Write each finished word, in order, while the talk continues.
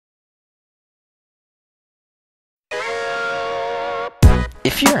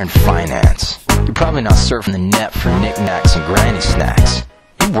If you're in finance, you're probably not surfing the net for knickknacks and granny snacks.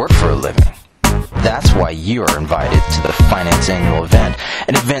 You work for a living. That's why you are invited to the Finance Annual Event,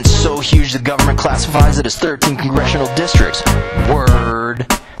 an event so huge the government classifies it as 13 congressional districts. Word!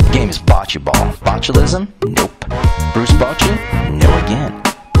 The game is bocce ball. Botulism? Nope. Bruce Bocce? No again.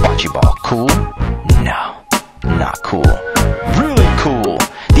 Bocce ball. Cool? No. Not cool. Really cool!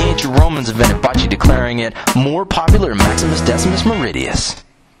 The ancient Romans invented bocce, declaring it more popular than Maximus Decimus Meridius.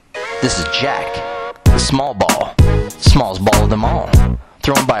 This is Jack, the small ball. Smallest ball of them all.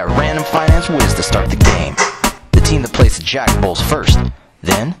 Thrown by a random finance whiz to start the game. The team that plays the jack bowls first.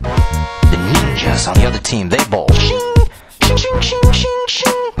 Then, the ninjas on the other team, they bowl. Shing! Shing, shing, shing, shing,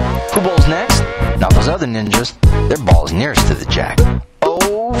 shing. Who bowls next? Not those other ninjas. Their ball is nearest to the jack.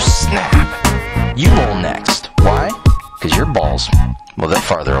 Oh, snap! You bowl next. Why? Because your balls, well, they're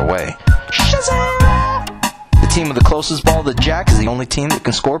farther away. Shazam! The team with the closest ball to the jack is the only team that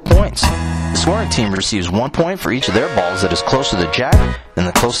can score points. The scoring team receives 1 point for each of their balls that is closer to the jack than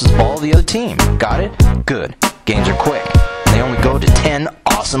the closest ball of the other team. Got it? Good. Games are quick. They only go to 10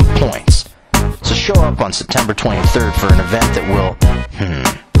 awesome points. So show up on September 23rd for an event that will,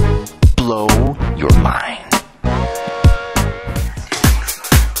 blow your mind.